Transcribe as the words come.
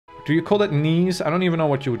Do you call that knees? I don't even know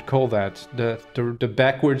what you would call that. The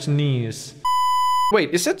backwards knees.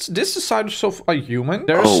 Wait, is this the size of a human?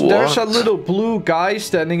 There's a little blue guy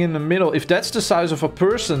standing in the middle. If that's the size of a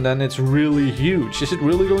person, then it's really huge. Is it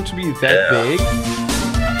really going to be that big?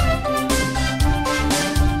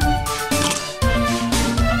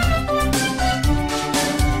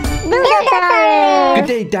 Good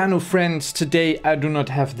day, Dino friends. Today I do not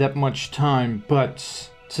have that much time,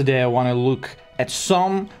 but today I want to look at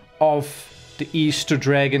some of the Easter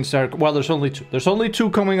dragons that are, well, there's only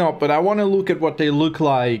two coming up, but I want to look at what they look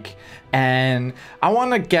like and I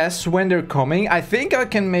want to guess when they're coming. I think I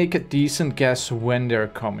can make a decent guess when they're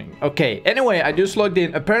coming. Okay, anyway, I just logged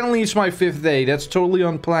in. Apparently it's my 5th day. That's totally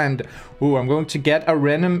unplanned. Ooh, I'm going to get a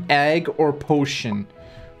random egg or potion.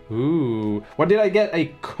 Ooh, what did I get?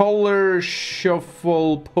 A color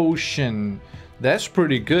shuffle potion. That's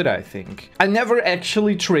pretty good, I think. I never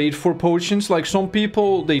actually trade for potions. Like some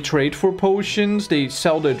people, they trade for potions. They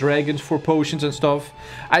sell their dragons for potions and stuff.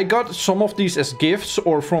 I got some of these as gifts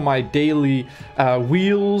or from my daily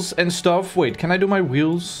wheels and stuff. Wait, can I do my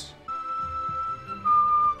wheels?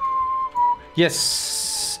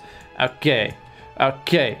 Yes. Okay.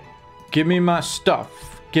 Okay. Give me my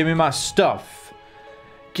stuff. Give me my stuff.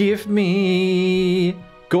 Give me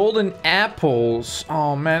golden apples.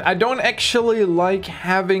 Oh man, I don't actually like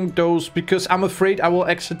having those because I'm afraid I will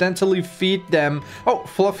accidentally feed them. Oh,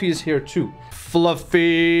 Fluffy is here too.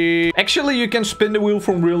 Fluffy. Actually, you can spin the wheel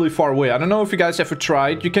from really far away. I don't know if you guys ever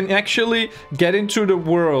tried. You can actually get into the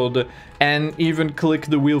world and even click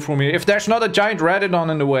the wheel from here. If there's not a giant Radidon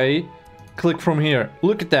in the way, click from here.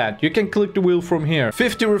 Look at that. You can click the wheel from here.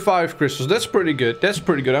 50 revive crystals. That's pretty good. That's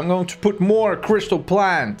pretty good. I'm going to put more crystal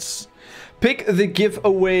plants. Pick the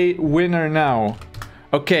giveaway winner now.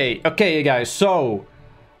 Okay, guys. So,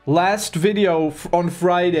 last video on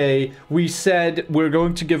Friday, we said we're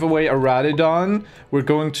going to give away a Radidon. We're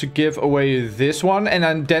going to give away this one.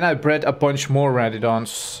 And then I bred a bunch more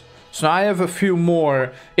Radidons. So now I have a few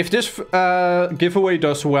more. If this giveaway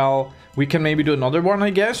does well, we can maybe do another one, I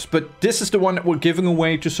guess. But this is the one that we're giving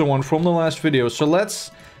away to someone from the last video. So let's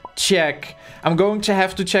check. I'm going to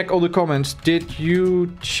have to check all the comments. Did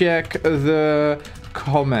you check the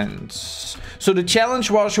comments? So the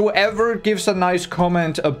challenge was whoever gives a nice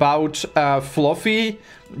comment about Fluffy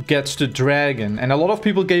gets the dragon. And a lot of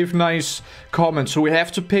people gave nice comments. So we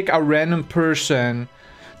have to pick a random person.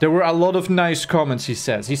 There were a lot of nice comments, he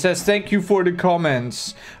says. He says, thank you for the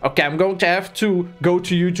comments. Okay, I'm going to have to go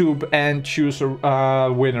to YouTube and choose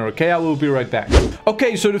a winner, okay? I will be right back.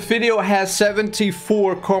 Okay, so the video has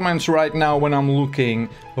 74 comments right now when I'm looking.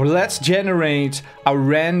 Well, let's generate a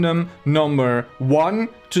random number, 1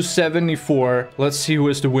 to 74. Let's see who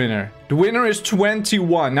is the winner. The winner is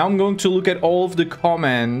 21. Now I'm going to look at all of the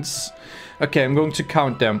comments. Okay, I'm going to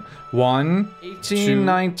count them. 1, 18,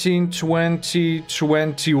 19, 20,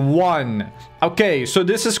 21. Okay, so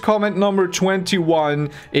this is comment number 21.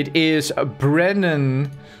 It is Brennan,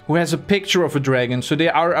 who has a picture of a dragon. So they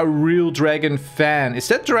are a real dragon fan. Is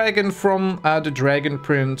that dragon from the Dragon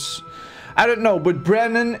Prince? I don't know, but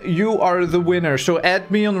Brennan, you are the winner. So add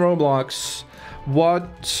me on Roblox.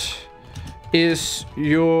 What is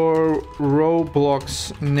your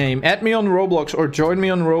Roblox name? Add me on Roblox or join me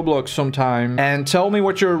on Roblox sometime and tell me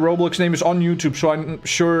what your Roblox name is on YouTube so I'm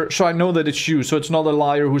sure, so I know that it's you, so it's not a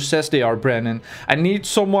liar who says they are Brennan. I need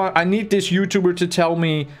this YouTuber to tell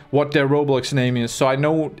me what their Roblox name is so I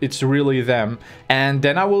know it's really them, and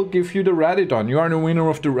then I will give you the Radidon. You are the winner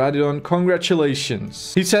of the Radidon.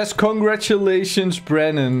 Congratulations. He says congratulations,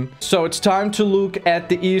 Brennan. So it's time to look at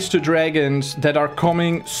the Easter dragons that are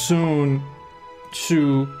coming soon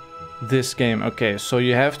to this game. Okay, so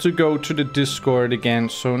you have to go to the Discord again,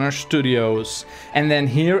 Sonar Studios, and then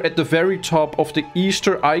here at the very top of the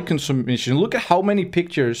Easter icon submission, look at how many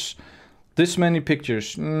pictures, this many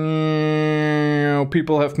pictures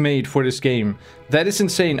people have made for this game. That is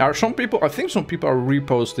insane. Are some people, I think some people are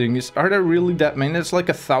reposting. Are there really that many? That's like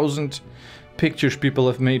 1,000 pictures people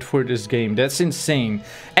have made for this game. That's insane.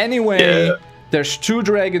 Anyway, yeah. There's 2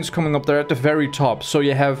 dragons coming up there at the very top. So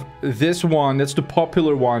you have this one, that's the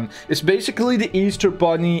popular one. It's basically the Easter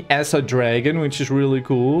Bunny as a dragon, which is really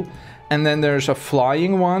cool. And then there's a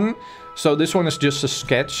flying one. So this one is just a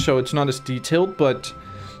sketch, so it's not as detailed, but...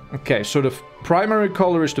 Okay, so the primary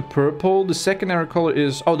color is the purple. The secondary color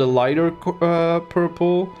is, oh, the lighter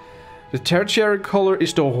purple. The tertiary color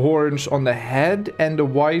is the horns on the head, and the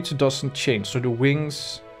white doesn't change. So the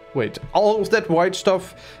wings... Wait, all of that white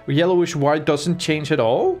stuff, yellowish white, doesn't change at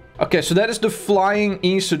all? Okay, so that is the flying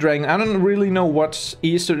Easter dragon. I don't really know what's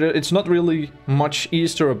Easter. It's not really much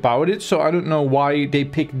Easter about it, so I don't know why they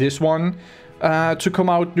picked this one. to come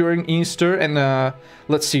out during Easter. And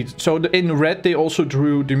let's see. So in red, they also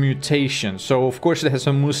drew the mutation. So of course it has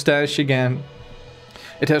a mustache again.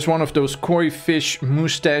 It has one of those koi fish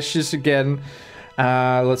mustaches again.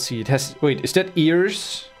 Let's see. It has... Wait, is that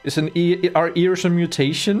ears? Are ears a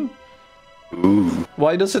mutation? Ooh.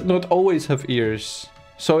 Why does it not always have ears?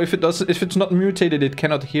 So if it's not mutated, it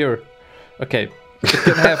cannot hear. Okay.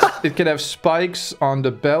 It can have spikes on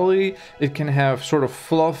the belly. It can have sort of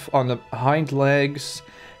fluff on the hind legs,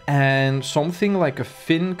 and something like a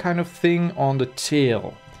fin kind of thing on the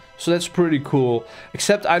tail. So that's pretty cool.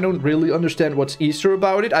 Except I don't really understand what's Easter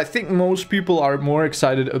about it. I think most people are more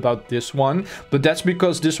excited about this one, but that's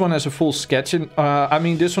because this one has a full sketch, and I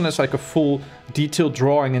mean this one has like a full detailed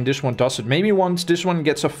drawing, and this one doesn't. Maybe once this one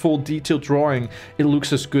gets a full detailed drawing, it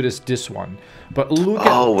looks as good as this one. But look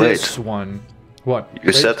at this one. What?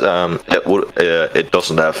 You said it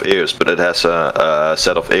doesn't have ears, but it has a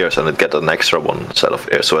set of ears, and it gets an extra one set of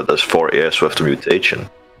ears, so it has 4 ears with the mutation.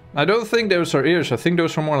 I don't think those are ears. I think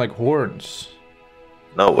those are more like horns.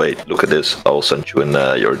 No, wait. Look at this. I'll send you in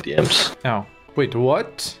your DMs. Oh, wait,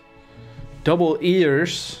 what? Double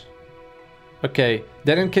ears? Okay,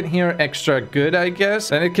 then it can hear extra good, I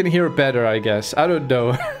guess. And it can hear better, I guess. I don't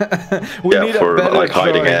know. We need for a better like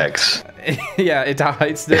hiding drawing. eggs. Yeah, it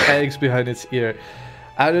hides the eggs behind its ear.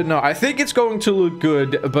 I don't know. I think it's going to look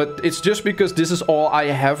good, but it's just because this is all I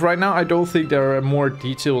have right now. I don't think there are more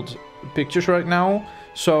detailed pictures right now.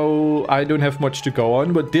 So I don't have much to go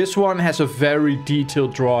on, but this one has a very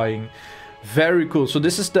detailed drawing. Very cool. So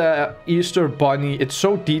this is the Easter bunny. It's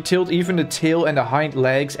so detailed, even the tail and the hind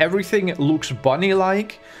legs. Everything looks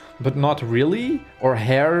bunny-like, but not really, or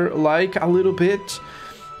hair-like a little bit.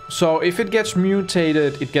 So if it gets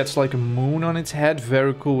mutated, it gets like a moon on its head.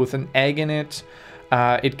 Very cool, with an egg in it.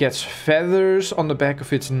 It gets feathers on the back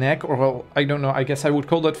of its neck, or well, I don't know, I guess I would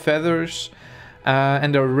call that feathers.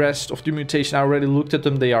 And the rest of the mutation, I already looked at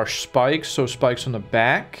them. They are spikes, so spikes on the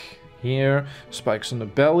back here, spikes on the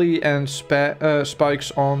belly, and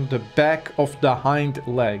spikes on the back of the hind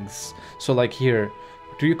legs. So like here.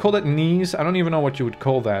 Do you call that knees? I don't even know what you would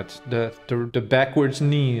call that. The backwards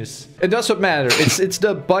knees. It doesn't matter. It's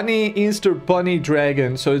the bunny, Easter bunny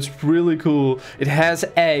dragon. So it's really cool. It has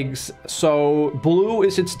eggs. So blue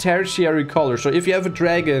is its tertiary color. So if you have a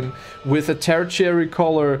dragon with a tertiary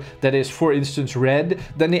color that is, for instance, red,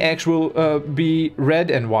 then the eggs will be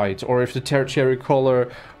red and white. Or if the tertiary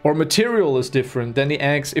color or material is different, then the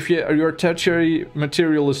eggs, if your tertiary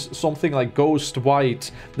material is something like ghost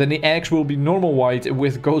white, then the eggs will be normal white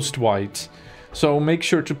with ghost white. So make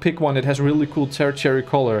sure to pick one that has really cool tertiary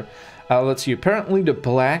color. Let's see, apparently the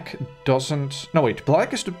black doesn't... No, wait,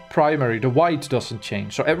 black is the primary, the white doesn't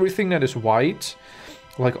change. So everything that is white,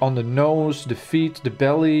 like on the nose, the feet, the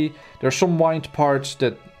belly, there are some white parts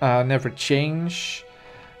that never change.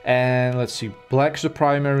 And let's see, black's the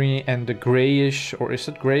primary, and the grayish, or is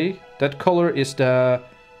it gray? That color is the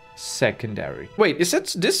secondary. Wait, is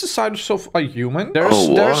this the size of a human?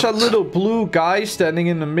 There's a little blue guy standing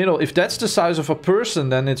in the middle. If that's the size of a person,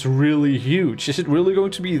 then it's really huge. Is it really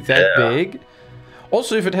going to be that big?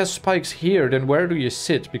 Also, if it has spikes here, then where do you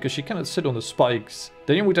sit? Because you cannot sit on the spikes.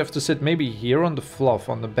 Then you would have to sit maybe here on the fluff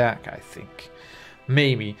on the back, I think.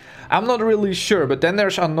 Maybe. I'm not really sure, but then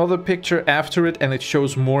there's another picture after it, and it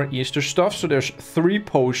shows more Easter stuff. So there's 3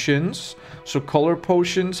 potions. So color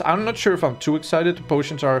potions. I'm not sure if I'm too excited. The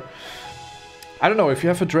potions are... I don't know, if you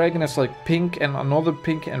have a dragon that's like pink and another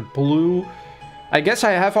pink and blue. I guess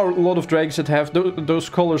I have a lot of dragons that have those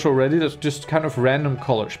colors already. That's just kind of random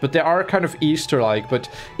colors. But they are kind of Easter-like. But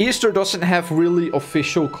Easter doesn't have really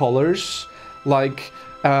official colors. Like...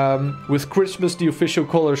 with Christmas, the official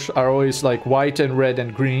colors are always like white and red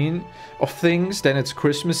and green of things, then it's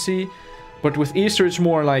Christmassy. But with Easter, it's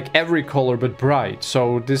more like every color but bright.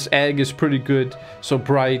 So this egg is pretty good. So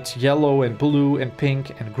bright yellow and blue and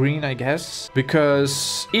pink and green, I guess.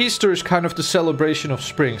 Because Easter is kind of the celebration of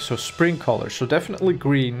spring. So spring colors. So definitely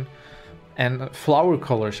green and flower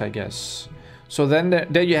colors, I guess. So then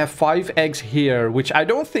you have 5 eggs here, which I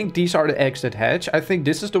don't think these are the eggs that hatch. I think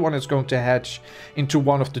this is the one that's going to hatch into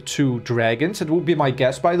one of the 2 dragons. It would be my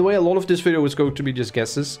guess, by the way. A lot of this video is going to be just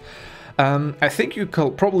guesses. I think you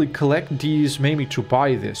can probably collect these maybe to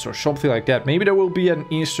buy this or something like that. Maybe there will be an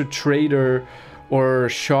Easter trader or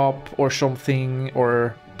shop or something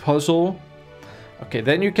or puzzle. Okay,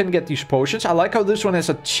 then you can get these potions. I like how this one has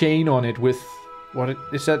a chain on it with... What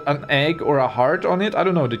is that, an egg or a heart on it? I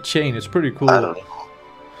don't know, the chain is pretty cool. I don't know.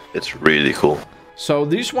 It's really cool. So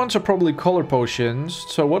these ones are probably color potions.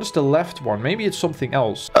 So what is the left one? Maybe it's something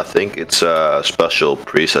else. I think it's a special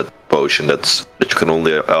preset potion that you can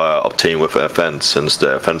only obtain with an event, since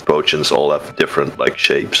the event potions all have different like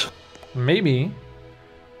shapes. Maybe.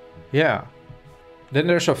 Yeah. Then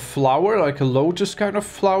there's a flower, like a lotus kind of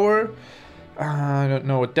flower. I don't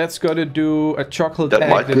know what that's gonna do. A chocolate egg. That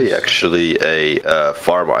might be actually a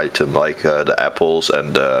farm item, like the apples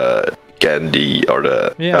and the candy or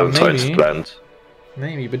the Valentine's plant.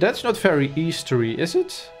 Maybe, but that's not very Eastery, is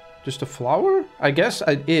it? Just a flower? I guess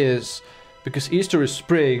it is, because Easter is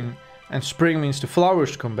spring, and spring means the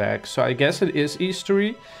flowers come back. So I guess it is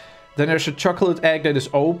Eastery. Then there's a chocolate egg that is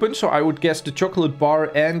open, so I would guess the chocolate bar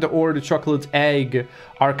and or the chocolate egg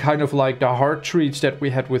are kind of like the heart treats that we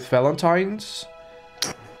had with Valentine's.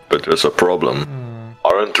 But there's a problem.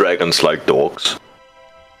 Aren't dragons like dogs?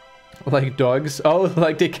 Like dogs? Oh,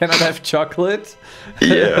 like they cannot have chocolate?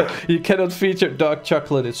 Yeah. You cannot feed your dog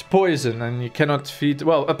chocolate, it's poison, and you cannot feed...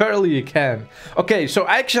 Well, apparently you can. Okay, so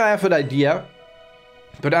I actually have an idea.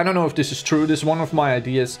 But I don't know if this is true. This is one of my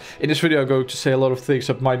ideas. In this video I'm going to say a lot of things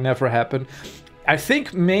that might never happen. I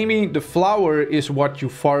think maybe the flower is what you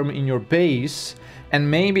farm in your base.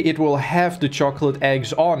 And maybe it will have the chocolate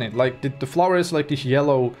eggs on it. Like the flower is like these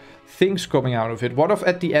yellow things coming out of it. What if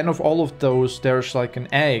at the end of all of those there's like an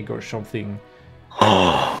egg or something?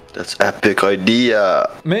 Oh, that's epic idea.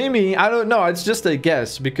 Maybe, I don't know, it's just a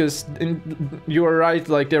guess, because you are right,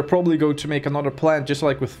 like they're probably going to make another plant just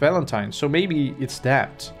like with Valentine, so maybe it's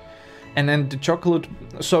that. And then the chocolate,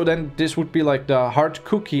 so then this would be like the heart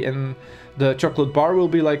cookie, and the chocolate bar will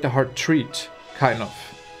be like the heart treat, kind of.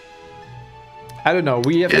 I don't know,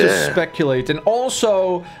 we have to speculate. And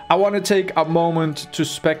also, I want to take a moment to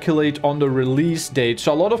speculate on the release date.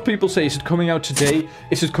 So a lot of people say, is it coming out today?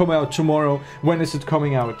 Is it coming out tomorrow? When is it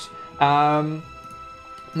coming out?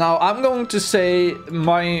 Now, I'm going to say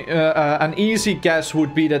an easy guess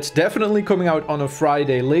would be that's definitely coming out on a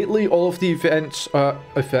Friday. Lately, all of the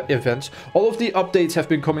all of the updates have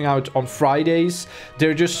been coming out on Fridays.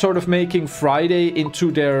 They're just sort of making Friday into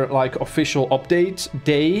their like official update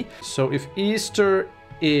day. So if Easter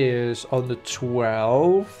is on the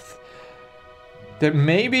 12th, then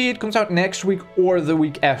maybe it comes out next week or the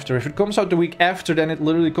week after. If it comes out the week after, then it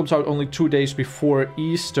literally comes out only 2 days before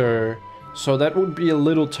Easter. So that would be a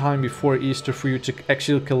little time before Easter for you to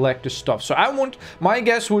actually collect the stuff. So my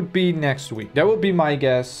guess would be next week. That would be my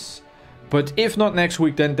guess. But if not next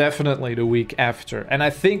week, then definitely the week after. And I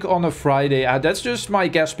think on a Friday, that's just my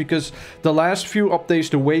guess, because the last few updates,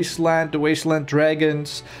 the Wasteland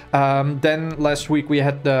Dragons, then last week we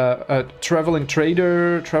had the Traveling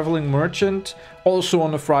Trader, Traveling Merchant, also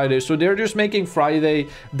on a Friday. So they're just making Friday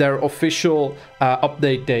their official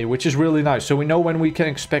update day, which is really nice. So we know when we can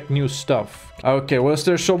expect new stuff. Okay, was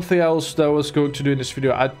there something else that I was going to do in this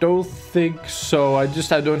video? I don't think so. I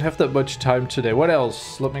don't have that much time today. What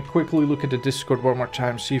else? Let me quickly look at the Discord one more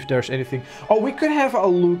time, see if there's anything. Oh, we could have a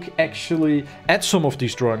look actually at some of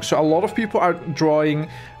these drawings. So a lot of people are drawing...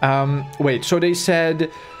 wait, so they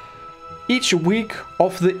said... each week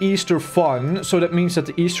of the Easter fun, so that means that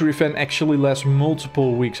the Easter event actually lasts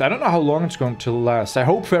multiple weeks. I don't know how long it's going to last. I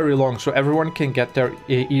hope very long, so everyone can get their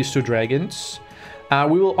Easter dragons.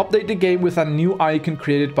 We will update the game with a new icon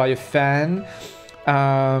created by a fan.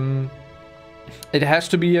 It has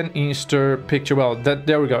to be an Easter picture. Well,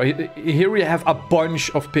 there we go. Here we have a bunch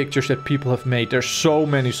of pictures that people have made. There's so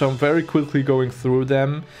many, so I'm very quickly going through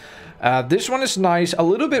them. This one is nice, a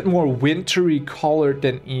little bit more wintry colored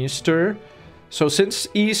than Easter. So since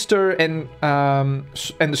Easter and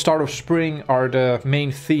the start of spring are the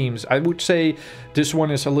main themes, I would say this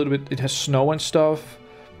one is a little bit, it has snow and stuff.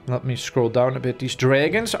 Let me scroll down a bit. These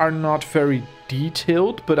dragons are not very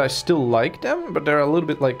detailed, but I still like them. But they're a little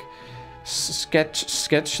bit like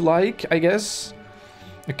sketch-like, I guess.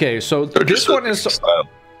 Okay, so this one is...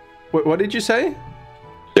 What did you say?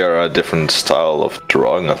 They're a different style of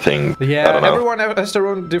drawing, I think. Yeah, everyone has their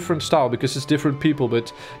own different style because it's different people,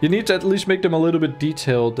 but you need to at least make them a little bit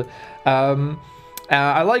detailed.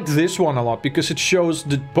 I like this one a lot because it shows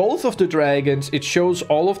both of the dragons, it shows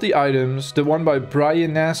all of the items. The one by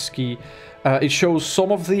Brian Nasky, it shows some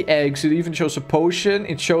of the eggs, it even shows a potion,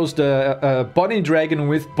 it shows the bunny dragon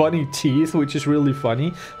with bunny teeth, which is really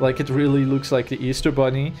funny. Like, it really looks like the Easter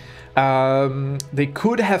bunny. They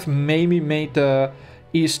could have maybe made the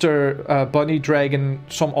Easter bunny dragon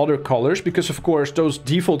some other colors, because of course those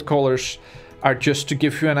default colors are just to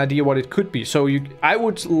give you an idea what it could be. So I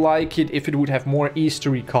would like it if it would have more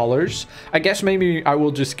Eastery colors. I guess maybe I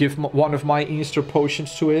will just give one of my Easter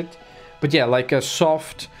potions to it. But yeah, like a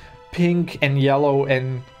soft pink and yellow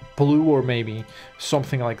and blue, or maybe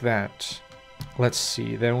something like that. Let's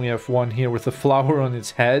see. Then we have one here with a flower on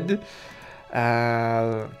its head.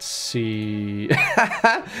 Let's see.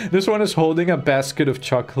 This one is holding a basket of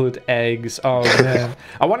chocolate eggs. Oh man,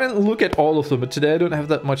 I want to look at all of them, but today I don't have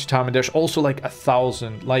that much time. And there's also like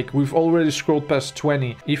 1,000. Like we've already scrolled past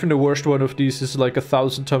 20. Even the worst one of these is like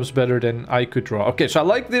 1,000 times better than I could draw. Okay, so I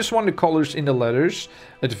like this one, the colors in the letters.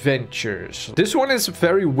 Adventures. This one is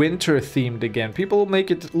very winter themed again. People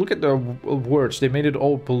make it, look at the words, they made it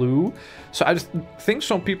all blue. So I think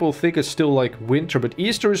some people think it's still like winter, but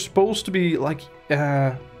Easter is supposed to be like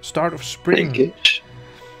start of spring. Pinkish.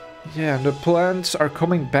 Yeah, and the plants are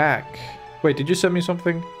coming back. Wait, did you send me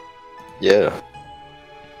something? Yeah.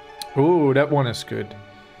 Oh, that one is good.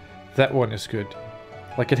 That one is good.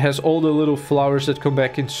 Like it has all the little flowers that come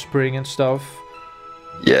back in spring and stuff.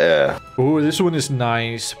 Yeah. Oh, this one is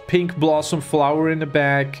nice. Pink blossom flower in the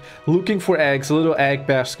back. Looking for eggs. A little egg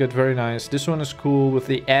basket. Very nice. This one is cool with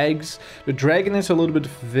the eggs. The dragon is a little bit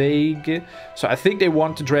vague. So I think they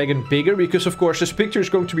want the dragon bigger. Because, of course, this picture is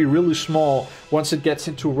going to be really small once it gets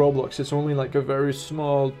into Roblox. It's only like a very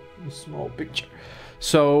small picture.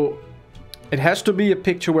 So it has to be a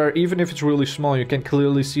picture where even if it's really small, you can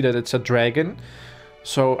clearly see that it's a dragon.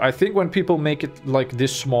 So I think when people make it like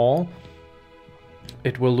this small,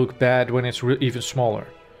 it will look bad when it's even smaller.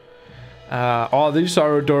 Oh, these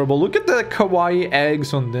are adorable. Look at the kawaii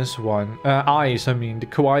eggs on this one. Eyes, I mean. The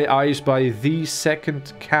kawaii eyes by The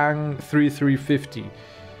Second Kang 3350.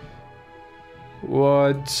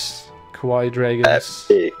 What? Kawaii dragons.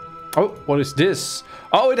 Oh, what is this?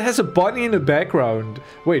 Oh, it has a bunny in the background.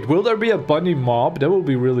 Wait, will there be a bunny mob? That will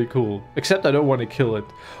be really cool. Except I don't want to kill it.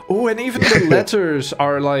 Oh, and even the letters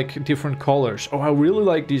are like different colors. Oh, I really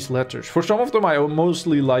like these letters. For some of them, I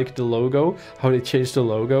mostly like the logo. How they changed the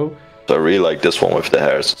logo. So I really like this one with the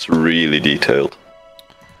hairs. It's really detailed.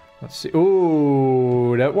 Let's see.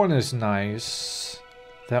 Oh, that one is nice.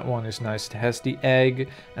 That one is nice. It has the egg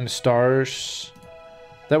and the stars.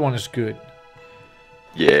 That one is good.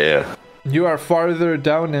 Yeah. You are farther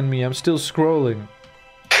down than me. I'm still scrolling.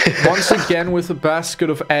 Once again with a basket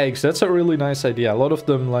of eggs. That's a really nice idea. A lot of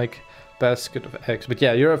them like basket of eggs. But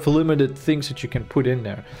yeah, you have limited things that you can put in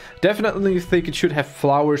there. Definitely think it should have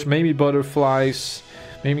flowers, maybe butterflies,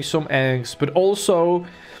 maybe some eggs. But also,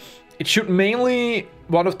 it should mainly...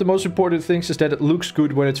 One of the most important things is that it looks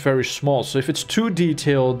good when it's very small. So if it's too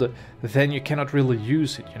detailed, then you cannot really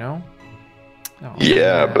use it, you know? Oh,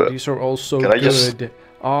 yeah, but... These are also good.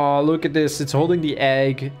 Oh, look at this. It's holding the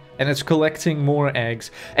egg and it's collecting more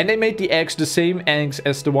eggs. And they made the eggs the same eggs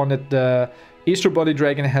as the one that the Easter Bunny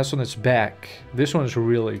Dragon has on its back. This one is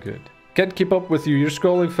really good. Can't keep up with you. You're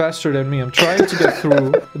scrolling faster than me. I'm trying to get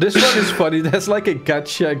through. This one is funny. There's like a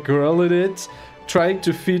gacha girl in it. Trying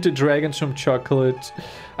to feed the dragon some chocolate.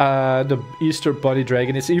 The Easter Bunny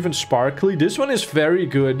Dragon. It's even sparkly. This one is very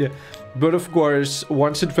good. But of course,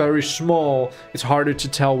 once it's very small, it's harder to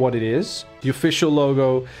tell what it is. The official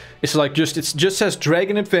logo is like it just says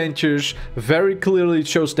Dragon Adventures. Very clearly it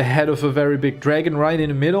shows the head of a very big dragon right in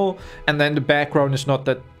the middle. And then the background is not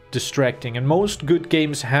that distracting. And most good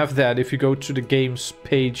games have that if you go to the games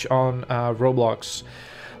page on Roblox.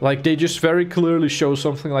 Like, they just very clearly show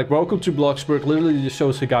something like, welcome to Bloxburg. Literally just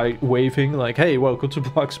shows a guy waving, like, hey, welcome to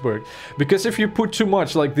Bloxburg. Because if you put too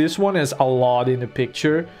much, like this one has a lot in the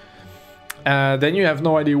picture, then you have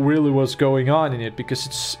no idea really what's going on in it. Because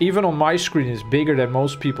it's, even on my screen, it's bigger than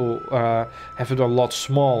most people have it a lot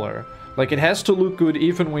smaller. Like, it has to look good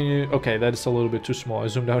even when you... Okay, that is a little bit too small. I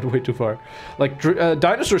zoomed out way too far. Like,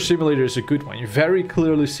 Dinosaur Simulator is a good one. You very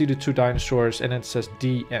clearly see the two dinosaurs, and it says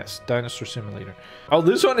DS, Dinosaur Simulator. Oh,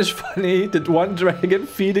 this one is funny. That one dragon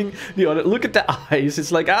feeding the other. Look at the eyes.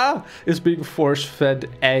 It's like, it's being force-fed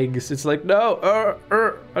eggs. It's like, no,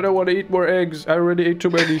 I don't want to eat more eggs. I already ate too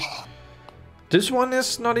many. This one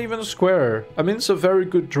is not even square. I mean, it's a very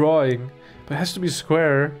good drawing, but it has to be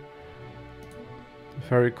square.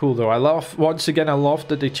 Very cool though. I love, once again, I love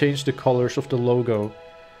that they changed the colors of the logo.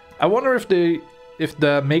 I wonder if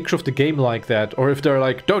the makers of the game like that, or if they're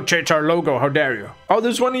like, don't change our logo, how dare you. Oh,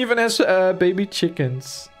 this one even has baby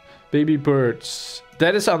chickens, baby birds.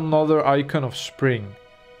 That is another icon of spring.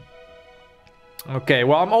 Okay,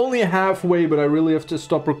 well, I'm only halfway, but I really have to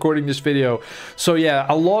stop recording this video. So yeah,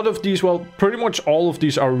 a lot of these, well, pretty much all of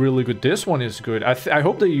these are really good. This one is good. I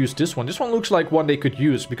hope they use this one. This one looks like one they could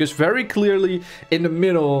use, because very clearly in the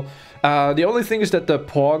middle, the only thing is that the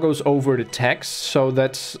paw goes over the text, so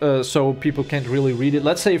that's so people can't really read it.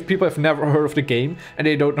 Let's say if people have never heard of the game and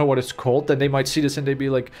they don't know what it's called, then they might see this and they'd be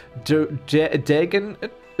like, Dagon.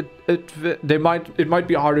 It might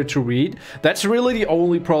be harder to read. That's really the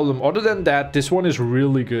only problem. Other than that, this one is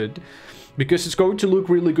really good. because it's going to look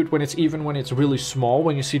really good when it's really small,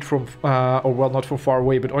 when you see it from, or well, not from far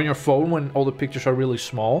away, but on your phone when all the pictures are really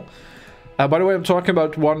small. By the way, I'm talking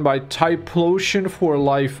about one by Typlosion for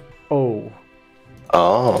Life O.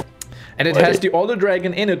 Oh. And it has the other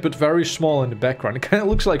dragon in it, but very small in the background. It kind of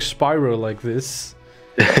looks like Spyro like this.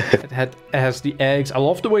 It has the eggs. I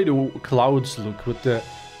love the way the clouds look with the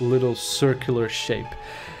little circular shape.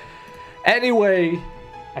 Anyway,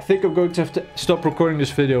 I think I'm going to have to stop recording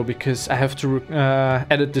this video because I have to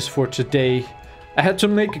edit this for today. I had to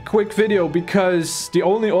make a quick video because the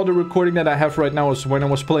only other recording that I have right now is when I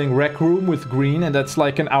was playing Rec Room with Green, and that's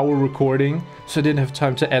like an hour recording, so I didn't have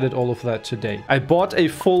time to edit all of that today. I bought a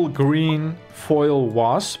full green foil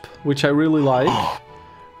wasp, which I really like.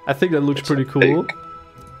 I think that looks pretty cool. Big.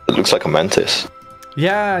 It looks like a mantis.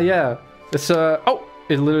 Yeah. It's oh,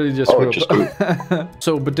 it literally just grew up.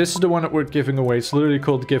 So, but this is the one that we're giving away. It's literally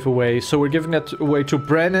called giveaway. So we're giving that away to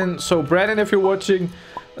Brandon. So Brandon, if you're watching,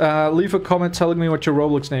 leave a comment telling me what your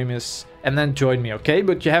Roblox name is, and then join me, okay?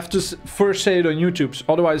 But you have to first say it on YouTube,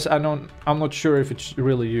 otherwise I'm not sure if it's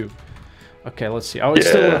really you. Okay, let's see. Oh, it's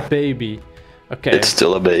still a baby. Okay. It's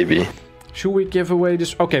still a baby. Should we give away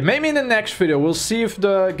this? Okay, maybe in the next video we'll see if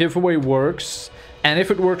the giveaway works. And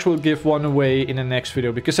if it works, we'll give one away in the next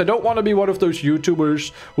video. Because I don't want to be one of those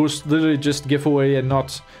YouTubers who's literally just giveaway and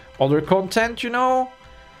not other content, you know?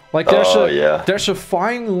 Like there's a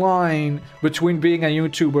fine line between being a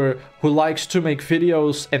YouTuber who likes to make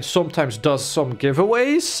videos and sometimes does some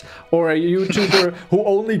giveaways, or a YouTuber who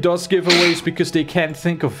only does giveaways because they can't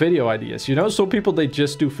think of video ideas. You know, some people, they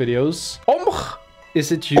just do videos.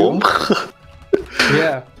 Is it you?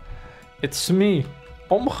 Yeah, it's me.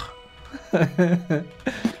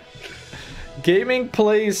 Gaming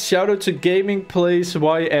Plays, shout out to Gaming Plays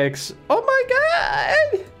YX. Oh my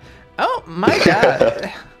god! Oh my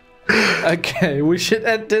god! Okay, we should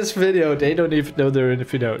end this video. They don't even know they're in the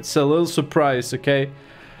video. It's a little surprise, okay?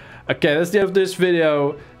 Okay, that's the end of this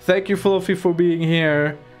video. Thank you, Fluffy, for being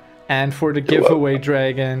here and for the giveaway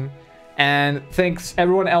dragon. And thanks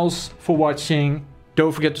everyone else for watching.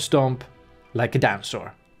 Don't forget to stomp like a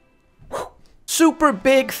dinosaur. Super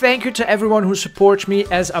big thank you to everyone who supports me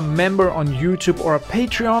as a member on YouTube or a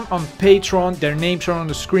Patreon on Patreon. Their names are on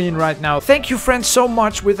the screen right now. Thank you, friends, so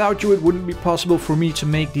much. Without you, it wouldn't be possible for me to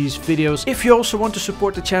make these videos. If you also want to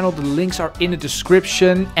support the channel, the links are in the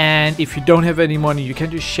description. And if you don't have any money, you can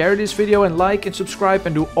just share this video and like and subscribe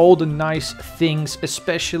and do all the nice things,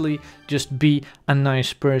 especially just be a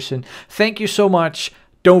nice person. Thank you so much.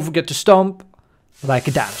 Don't forget to stomp like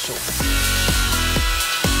a dinosaur.